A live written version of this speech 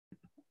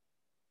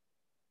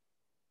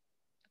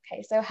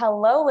Okay, so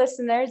hello,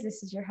 listeners.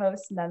 This is your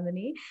host,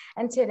 Nandini,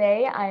 and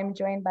today I'm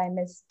joined by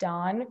Miss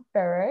Dawn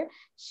Ferrer.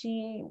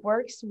 She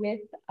works with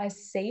A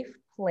Safe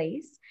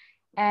Place,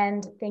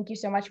 and thank you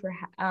so much for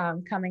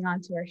coming on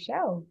to our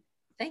show.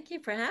 Thank you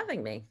for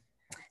having me.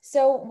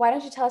 So, why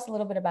don't you tell us a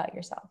little bit about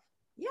yourself?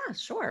 Yeah,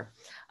 sure.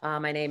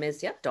 My name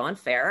is, Dawn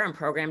Fair. I'm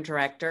program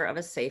director of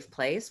A Safe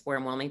Place. We're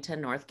in Wilmington,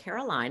 North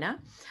Carolina.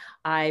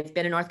 I've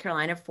been in North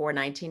Carolina for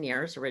 19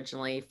 years,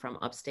 originally from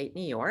upstate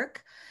New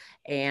York.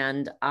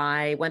 And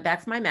I went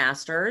back for my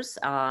master's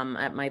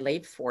at my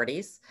late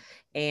 40s.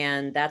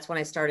 And that's when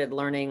I started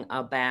learning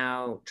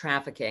about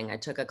trafficking. I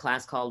took a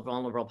class called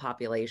Vulnerable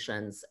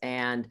Populations.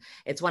 And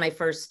it's when I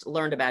first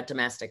learned about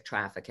domestic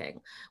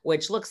trafficking,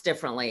 which looks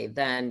differently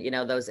than,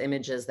 those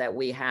images that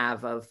we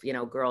have of,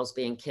 girls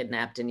being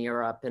kidnapped in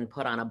Europe and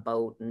put on a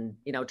boat and,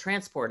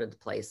 transported to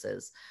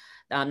places.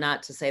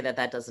 Not to say that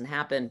that doesn't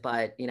happen,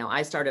 but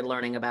I started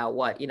learning about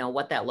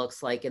what that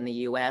looks like in the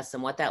U.S.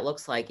 and what that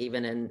looks like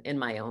even in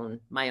my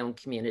own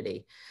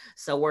community.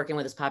 So working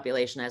with this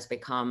population has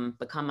become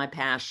my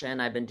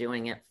passion. I've been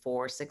doing it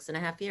for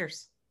 6.5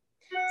 years.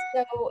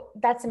 So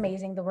that's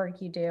amazing, the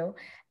work you do.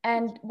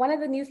 And one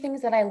of the new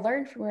things that I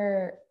learned from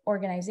your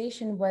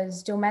organization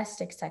was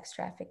domestic sex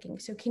trafficking.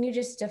 So can you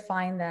just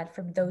define that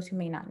for those who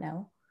may not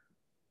know?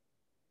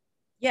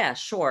 Yeah,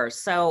 sure.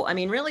 So, I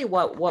mean, really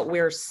what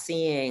we're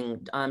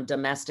seeing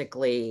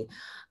domestically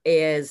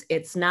is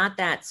it's not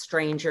that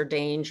stranger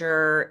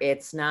danger.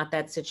 It's not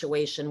that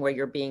situation where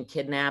you're being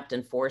kidnapped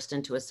and forced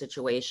into a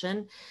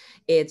situation.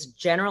 It's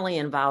generally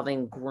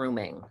involving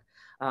grooming.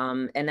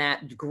 And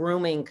that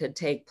grooming could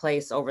take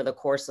place over the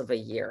course of a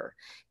year.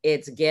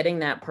 It's getting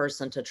that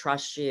person to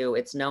trust you.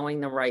 It's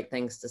knowing the right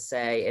things to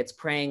say. It's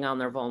preying on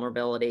their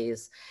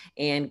vulnerabilities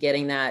and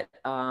getting that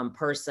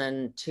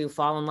person to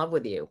fall in love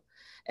with you.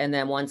 And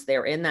then once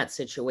they're in that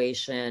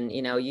situation,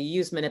 you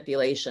use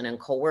manipulation and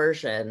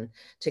coercion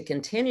to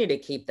continue to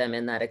keep them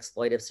in that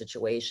exploitive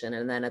situation.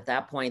 And then at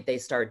that point, they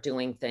start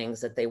doing things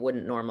that they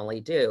wouldn't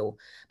normally do,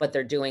 but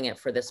they're doing it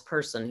for this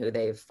person who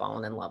they've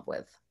fallen in love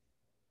with.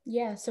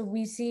 Yeah, so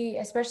we see,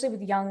 especially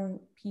with young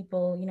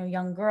people,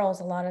 young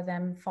girls, a lot of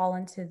them fall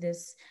into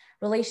this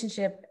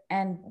relationship.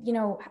 And,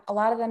 a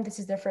lot of them, this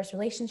is their first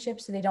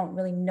relationship, so they don't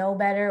really know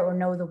better or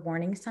know the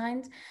warning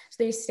signs. So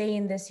they stay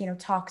in this,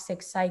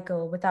 toxic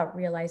cycle without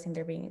realizing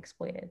they're being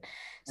exploited.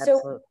 So,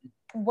 Absolutely.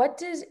 what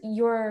does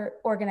your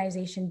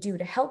organization do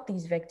to help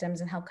these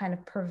victims and help kind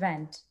of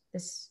prevent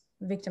this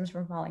victims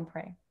from falling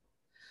prey?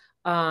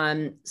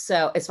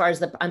 So as far as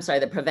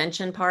the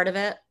prevention part of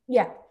it,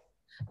 Yeah.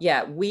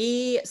 yeah,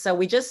 we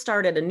just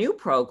started a new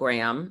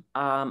program,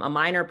 a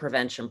minor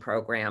prevention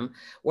program,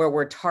 where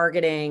we're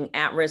targeting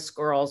at-risk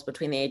girls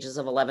between the ages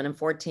of 11 and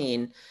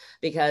 14,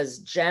 because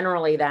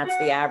generally that's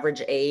the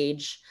average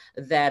age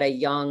that a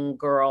young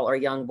girl or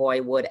young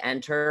boy would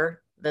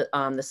enter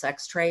the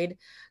sex trade.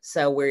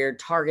 So we're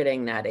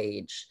targeting that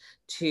age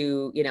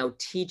to,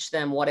 teach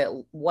them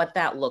what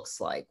that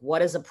looks like.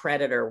 What is a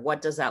predator?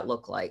 What does that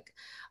look like?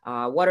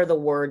 What are the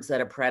words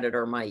that a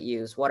predator might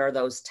use? What are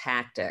those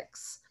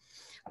tactics?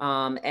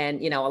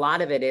 And a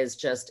lot of it is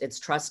just it's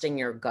trusting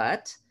your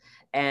gut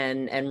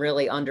and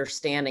really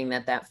understanding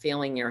that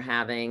feeling you're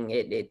having,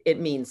 it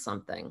means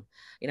something.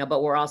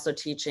 But we're also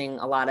teaching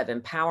a lot of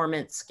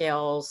empowerment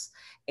skills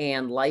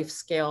and life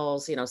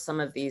skills. Some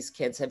of these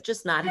kids have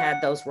just not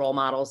had those role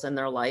models in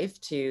their life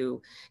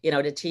to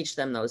teach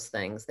them those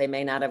things. They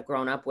may not have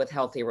grown up with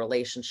healthy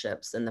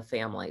relationships in the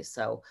family.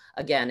 So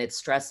again, it's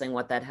stressing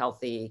what that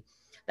healthy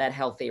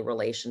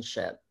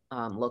relationship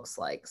looks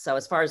like. So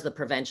as far as the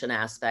prevention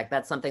aspect,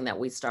 that's something that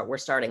we're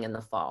starting in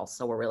the fall.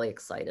 So we're really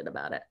excited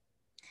about it.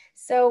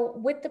 So,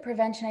 with the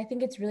prevention, I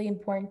think it's really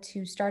important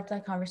to start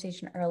that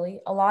conversation early.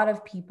 A lot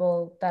of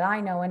people that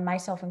I know, and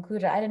myself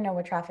included, I didn't know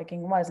what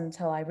trafficking was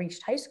until I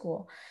reached high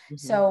school. Mm-hmm.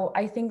 So,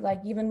 I think, like,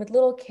 even with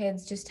little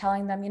kids, just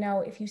telling them,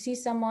 if you see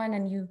someone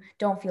and you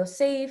don't feel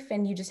safe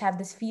and you just have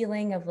this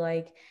feeling of,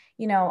 like,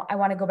 I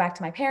want to go back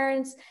to my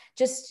parents,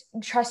 just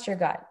trust your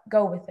gut,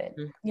 go with it.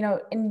 Mm-hmm.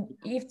 And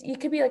it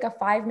could be like a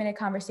 5-minute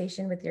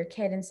conversation with your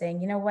kid and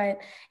saying, what,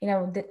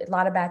 a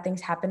lot of bad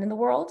things happen in the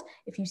world.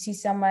 If you see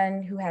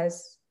someone who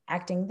has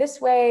acting this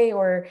way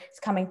or is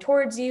coming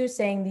towards you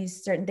saying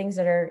these certain things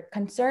that are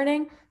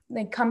concerning,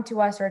 then come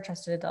to us or a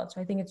trusted adult. So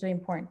I think it's really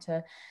important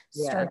to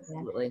start. Yeah,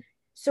 absolutely. That.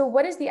 So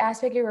what is the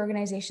aspect of your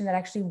organization that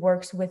actually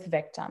works with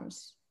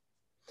victims?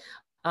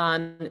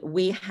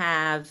 We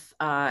have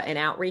an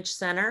outreach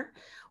center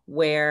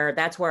where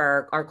that's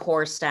where our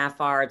core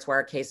staff are. It's where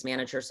our case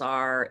managers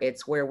are.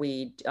 It's where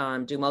we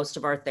do most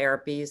of our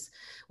therapies.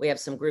 We have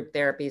some group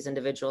therapies,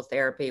 individual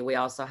therapy. We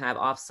also have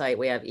offsite.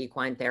 We have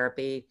equine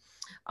therapy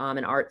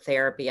and art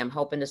therapy. I'm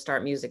hoping to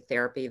start music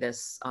therapy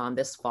this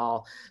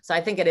fall. So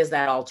I think it is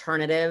that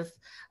alternative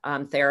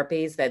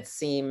therapies that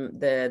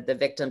the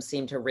victims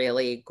seem to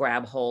really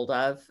grab hold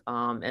of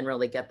and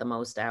really get the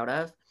most out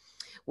of.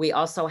 We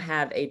also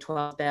have a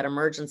 12-bed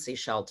emergency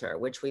shelter,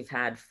 which we've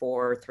had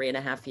for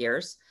 3.5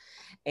 years.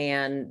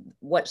 And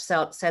what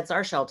sets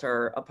our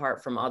shelter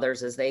apart from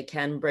others is they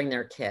can bring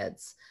their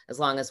kids as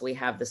long as we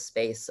have the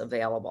space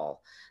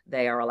available.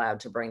 They are allowed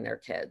to bring their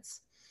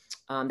kids.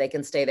 They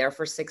can stay there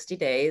for 60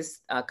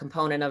 days. A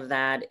component of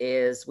that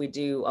is we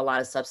do a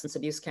lot of substance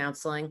abuse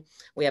counseling.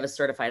 We have a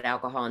certified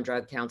alcohol and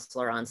drug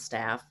counselor on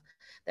staff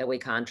that we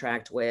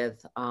contract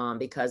with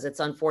because it's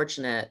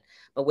unfortunate,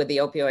 but with the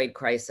opioid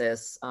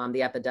crisis,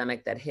 the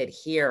epidemic that hit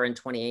here in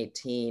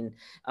 2018,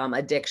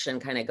 addiction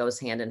kind of goes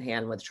hand in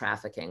hand with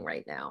trafficking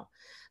right now.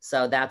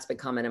 So that's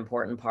become an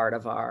important part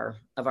of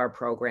our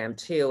program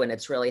too. And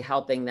it's really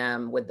helping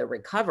them with the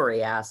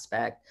recovery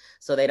aspect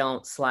so they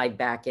don't slide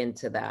back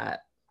into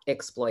that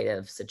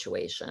exploitive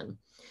situation.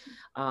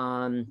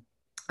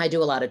 I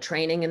do a lot of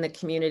training in the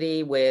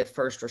community with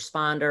first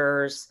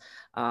responders,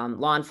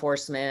 law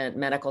enforcement,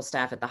 medical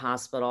staff at the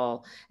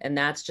hospital. And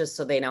that's just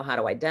so they know how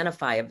to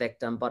identify a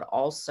victim, but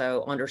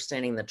also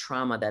understanding the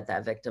trauma that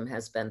that victim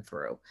has been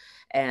through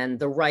and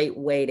the right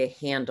way to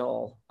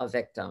handle a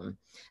victim.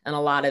 And a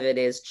lot of it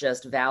is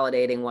just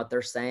validating what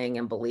they're saying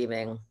and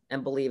believing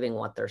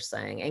what they're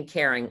saying and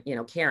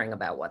caring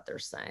about what they're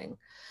saying.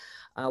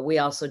 We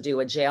also do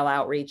a jail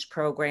outreach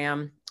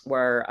program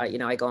where,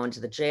 I go into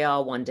the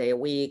jail 1 day a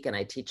week and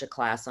I teach a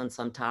class on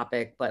some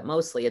topic, but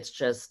mostly it's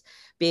just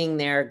being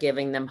there,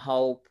 giving them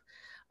hope,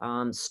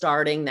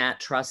 starting that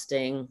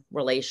trusting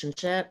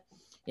relationship,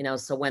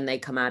 so when they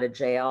come out of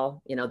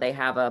jail, they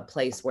have a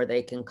place where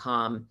they can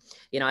come.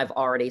 I've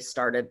already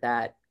started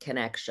that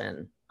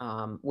connection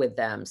with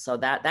them. So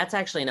that's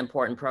actually an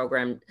important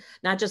program,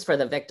 not just for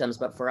the victims,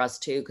 but for us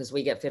too, because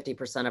we get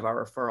 50% of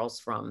our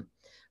referrals from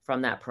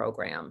that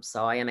program.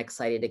 So I am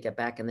excited to get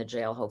back in the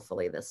jail,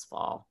 hopefully this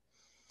fall.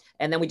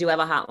 And then we do have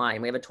a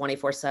hotline. We have a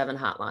 24/7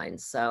 hotline.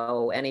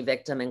 So any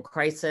victim in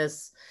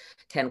crisis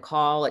can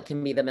call. It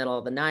can be the middle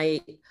of the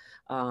night.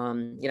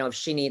 If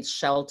she needs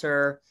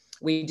shelter,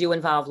 we do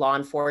involve law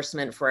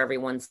enforcement for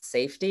everyone's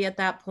safety at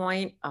that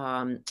point.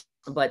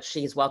 But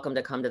she's welcome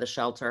to come to the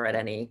shelter at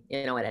any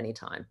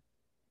time.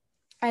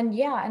 And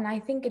yeah, and I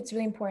think it's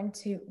really important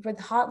with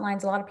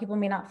hotlines, a lot of people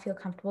may not feel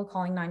comfortable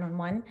calling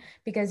 911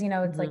 because,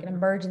 it's like an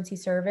emergency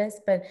service,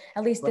 but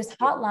at least this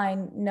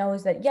hotline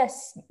knows that,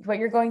 yes, what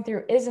you're going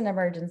through is an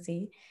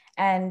emergency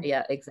and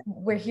yeah, exactly.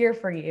 We're here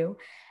for you.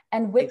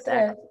 And with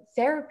the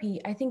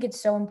therapy, I think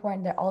it's so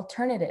important, the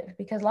alternative,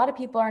 because a lot of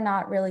people are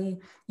not really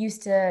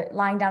used to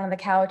lying down on the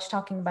couch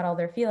talking about all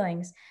their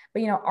feelings,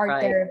 but,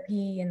 art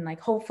therapy and like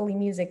hopefully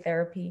music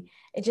therapy,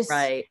 it just,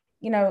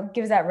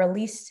 gives that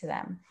release to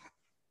them.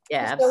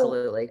 Yeah,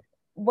 absolutely. So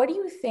what do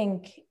you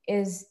think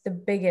is the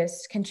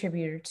biggest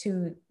contributor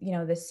to,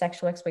 this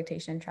sexual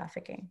exploitation and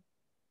trafficking?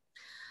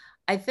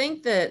 I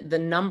think that the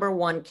number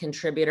one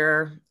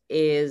contributor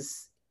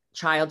is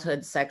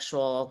childhood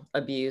sexual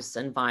abuse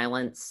and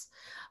violence.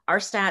 Our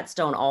stats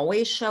don't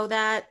always show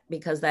that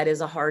because that is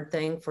a hard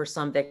thing for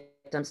some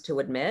victims to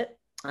admit,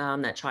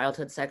 that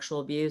childhood sexual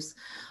abuse.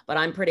 But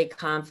I'm pretty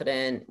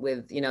confident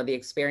with, the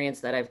experience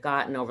that I've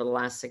gotten over the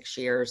last 6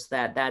 years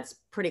that that's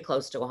pretty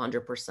close to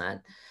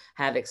 100%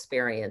 have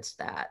experienced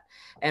that.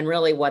 And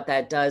really what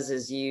that does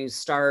is you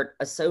start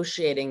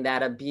associating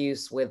that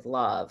abuse with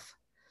love.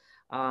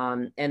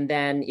 And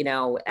then,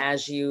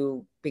 as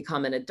you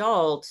become an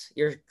adult,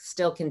 you're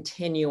still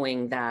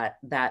continuing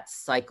that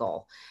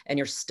cycle and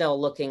you're still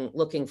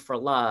looking for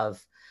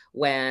love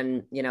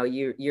when,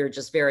 you're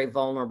just very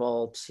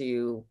vulnerable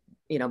to,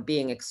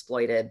 being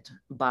exploited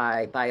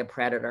by a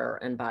predator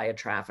and by a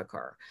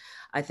trafficker.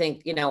 I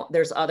think,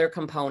 there's other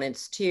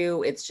components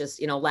too. It's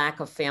just,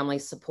 lack of family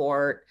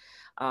support,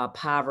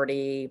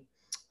 poverty,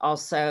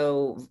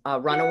 also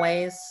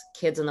runaways,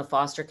 kids in the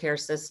foster care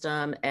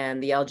system,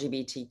 and the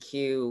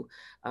LGBTQ.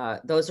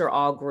 Those are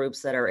all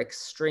groups that are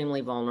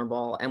extremely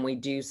vulnerable. And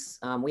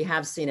we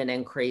have seen an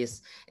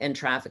increase in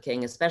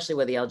trafficking, especially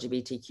with the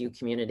LGBTQ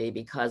community,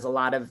 because a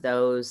lot of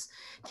those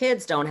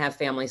kids don't have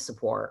family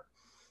support,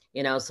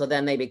 so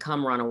then they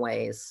become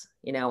runaways,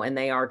 and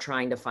they are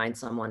trying to find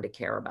someone to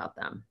care about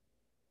them.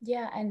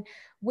 Yeah. And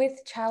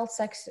with child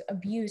sex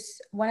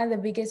abuse, one of the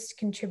biggest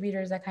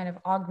contributors that kind of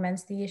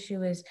augments the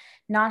issue is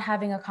not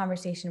having a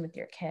conversation with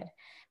your kid,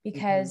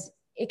 because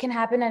it can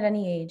happen at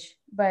any age.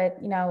 But,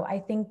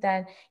 I think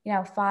that,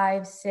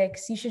 5,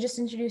 6, you should just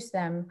introduce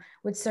them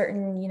with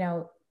certain,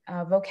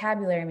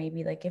 vocabulary,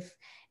 maybe like if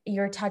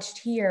you're touched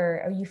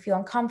here or you feel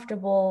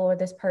uncomfortable or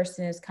this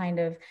person is kind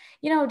of,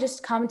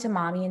 just come to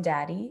mommy and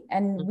daddy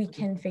and we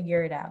can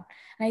figure it out.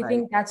 And I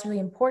think that's really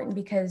important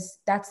because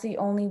that's the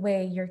only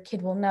way your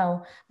kid will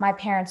know my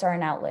parents are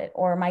an outlet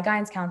or my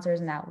guidance counselor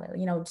is an outlet,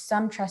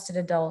 some trusted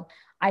adult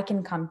I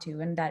can come to.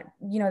 And that,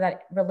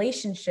 that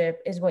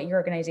relationship is what your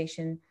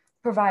organization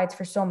provides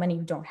for so many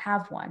who don't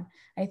have one.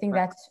 I think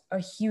that's a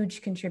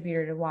huge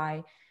contributor to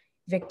why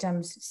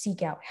victims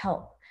seek out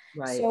help.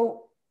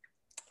 So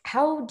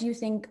how do you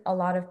think a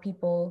lot of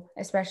people,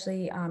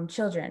 especially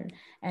children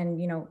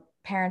and,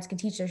 parents can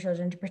teach their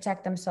children to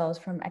protect themselves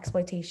from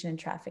exploitation and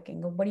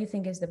trafficking? What do you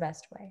think is the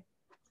best way?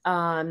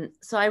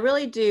 So I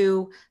really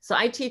do. So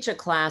I teach a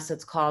class.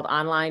 It's called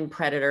Online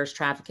Predators,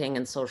 Trafficking,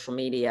 and Social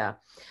Media.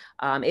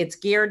 It's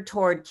geared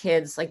toward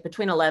kids like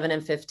between 11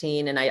 and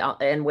 15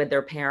 and with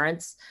their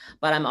parents,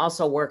 but I'm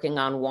also working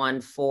on one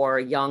for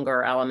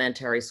younger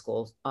elementary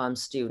school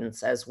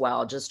students as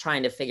well, just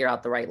trying to figure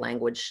out the right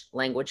language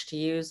to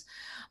use.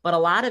 But a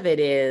lot of it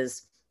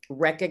is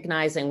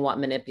recognizing what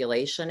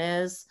manipulation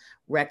is,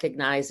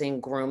 recognizing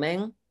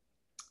grooming,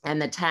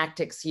 and the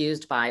tactics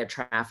used by a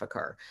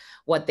trafficker.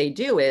 What they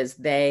do is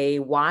they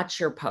watch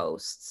your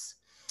posts.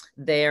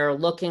 They're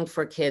looking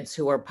for kids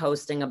who are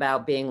posting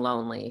about being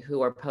lonely,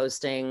 who are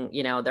posting,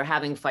 they're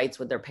having fights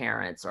with their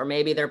parents, or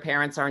maybe their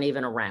parents aren't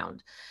even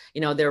around.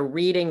 They're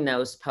reading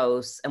those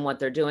posts, and what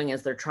they're doing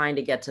is they're trying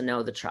to get to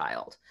know the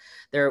child.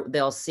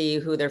 They'll see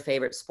who their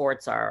favorite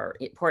sports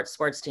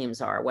teams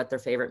are, what their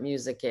favorite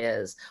music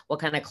is, what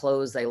kind of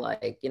clothes they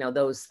like,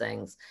 those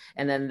things.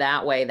 And then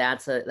that way,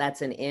 that's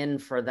an in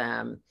for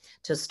them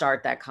to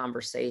start that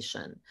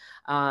conversation.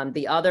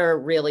 The other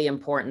really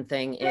important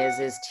thing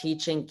is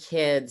teaching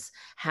kids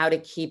how to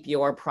keep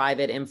your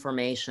private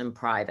information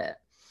private.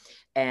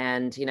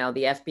 And, the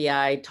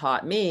FBI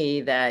taught me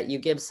that you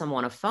give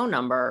someone a phone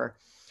number,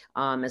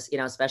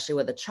 especially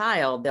with a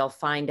child, they'll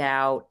find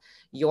out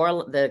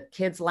the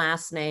kid's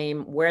last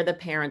name, where the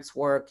parents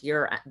work,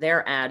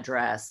 their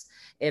address.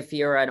 If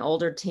you're an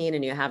older teen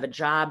and you have a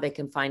job, they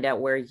can find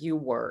out where you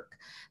work.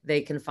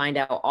 They can find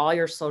out all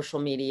your social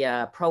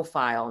media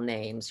profile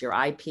names, your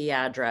IP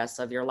address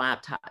of your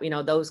laptop,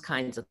 those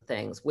kinds of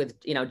things with,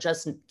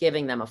 just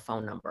giving them a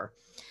phone number.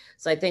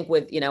 So I think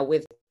with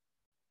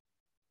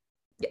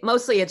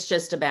mostly it's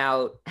just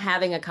about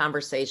having a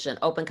conversation,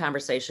 open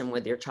conversation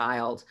with your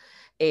child,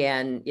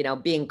 and,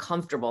 being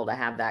comfortable to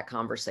have that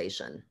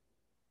conversation.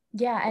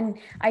 Yeah. And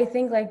I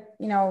think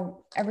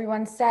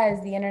everyone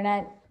says the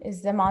internet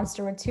is the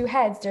monster with two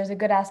heads. There's a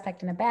good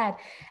aspect and a bad.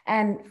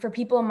 And for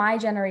people in my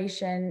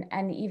generation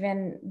and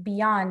even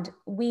beyond,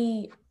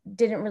 we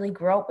didn't really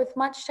grow up with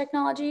much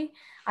technology.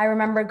 I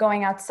remember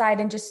going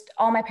outside and just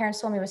all my parents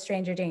told me was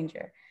stranger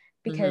danger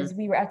because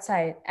we were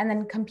outside. And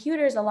then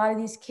computers, a lot of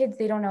these kids,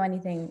 they don't know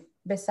anything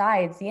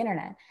besides the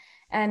internet.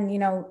 And,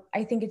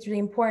 I think it's really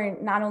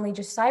important, not only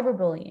just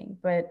cyberbullying,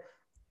 but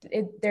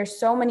there's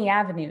so many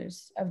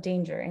avenues of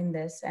danger in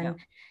this. And,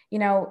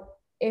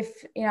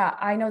 if,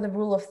 I know the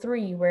rule of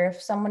three, where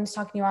if someone's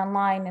talking to you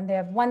online and they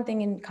have one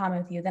thing in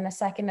common with you, then a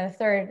second and a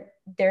third,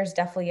 there's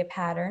definitely a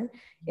pattern.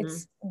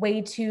 It's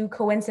way too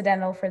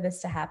coincidental for this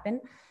to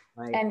happen.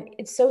 Right. And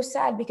it's so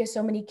sad because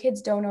so many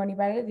kids don't know any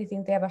better. They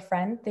think they have a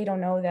friend. They don't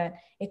know that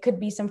it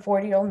could be some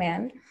 40-year-old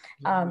man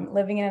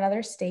living in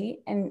another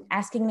state, and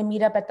asking to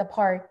meet up at the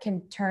park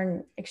can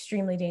turn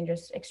extremely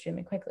dangerous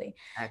extremely quickly.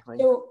 Exactly.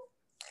 So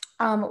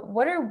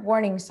what are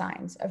warning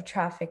signs of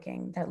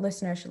trafficking that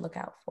listeners should look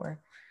out for?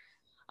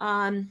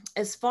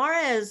 As far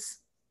as,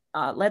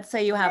 let's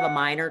say you have a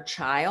minor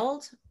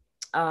child,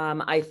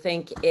 I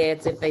think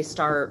it's if they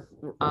start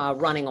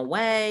running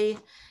away,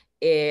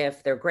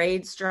 if their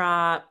grades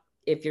drop,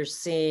 if you're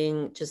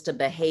seeing just a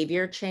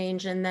behavior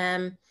change in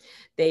them,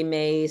 they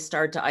may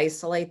start to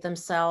isolate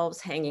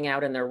themselves, hanging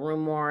out in their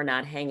room more,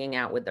 not hanging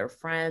out with their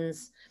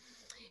friends.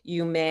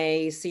 You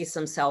may see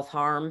some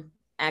self-harm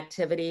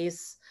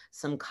activities,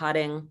 some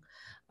cutting.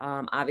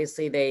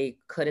 Obviously, they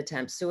could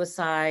attempt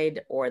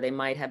suicide, or they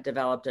might have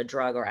developed a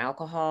drug or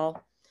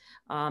alcohol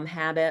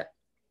habit.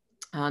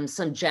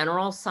 Some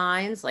general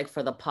signs, like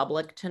for the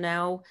public to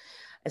know,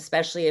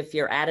 especially if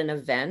you're at an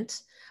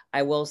event.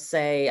 I will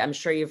say, I'm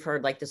sure you've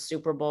heard like the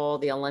Super Bowl,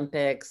 the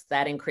Olympics,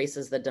 that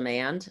increases the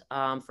demand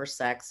for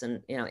sex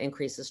and,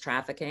 increases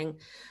trafficking.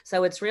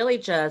 So it's really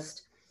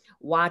just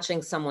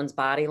watching someone's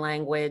body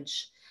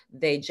language.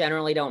 They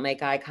generally don't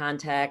make eye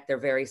contact. They're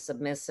very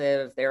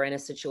submissive. They're in a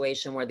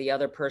situation where the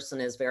other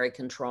person is very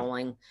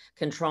controlling,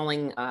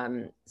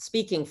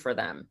 speaking for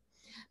them,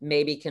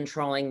 maybe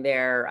controlling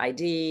their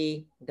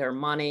ID, their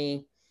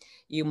money.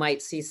 You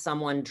might see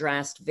someone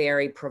dressed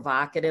very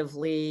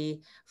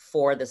provocatively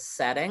for the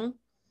setting.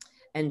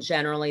 And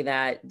generally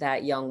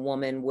that young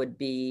woman would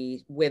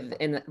be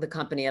in the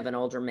company of an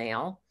older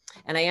male.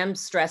 And I am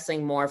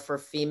stressing more for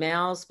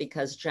females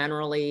because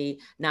generally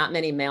not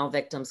many male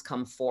victims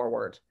come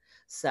forward.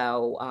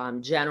 So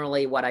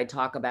generally what I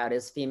talk about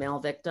is female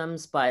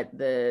victims, but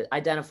the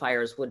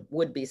identifiers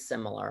would be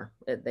similar.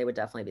 They would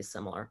definitely be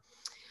similar.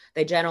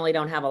 They generally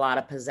don't have a lot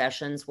of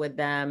possessions with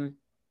them.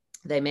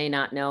 They may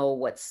not know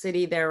what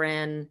city they're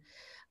in.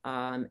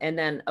 And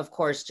then of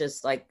course,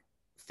 just like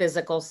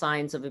physical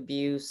signs of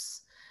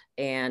abuse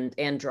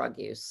and drug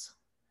use.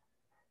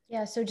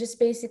 Yeah, so just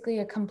basically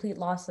a complete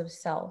loss of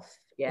self.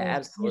 Yeah,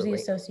 absolutely.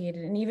 Usually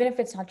associated. And even if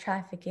it's not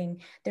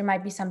trafficking, there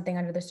might be something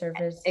under the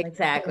surface.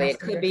 Exactly. It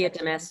could be a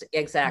domestic,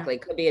 exactly.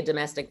 It could be a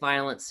domestic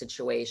violence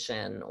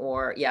situation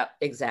or, yeah,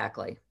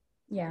 exactly.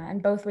 Yeah.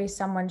 And both ways,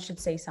 someone should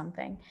say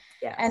something.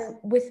 Yes. And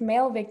with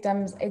male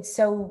victims, it's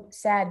so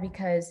sad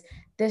because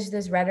there's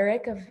this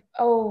rhetoric of,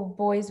 oh,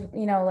 boys,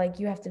 like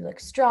you have to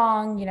look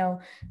strong,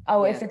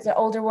 if it's an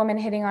older woman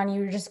hitting on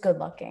you, you're just good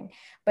looking.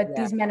 But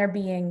these men are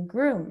being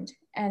groomed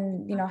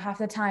and, half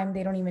the time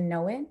they don't even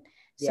know it.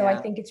 So I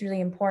think it's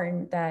really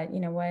important that,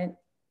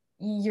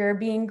 you're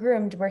being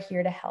groomed. We're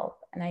here to help.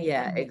 And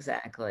Yeah,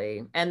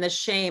 exactly. And the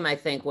shame, I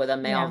think, with a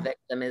male yeah,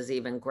 victim is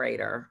even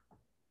greater.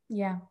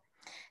 yeah.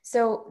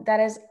 So that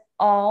is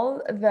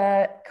all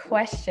the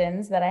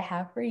questions that I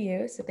have for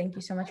you. So thank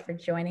you so much for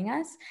joining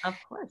us. Of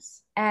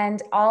course.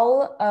 And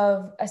all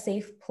of A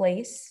Safe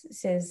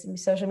Place's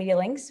social media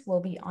links will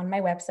be on my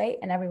website,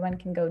 and everyone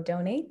can go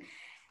donate.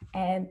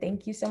 And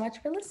thank you so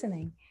much for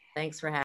listening. Thanks for having me.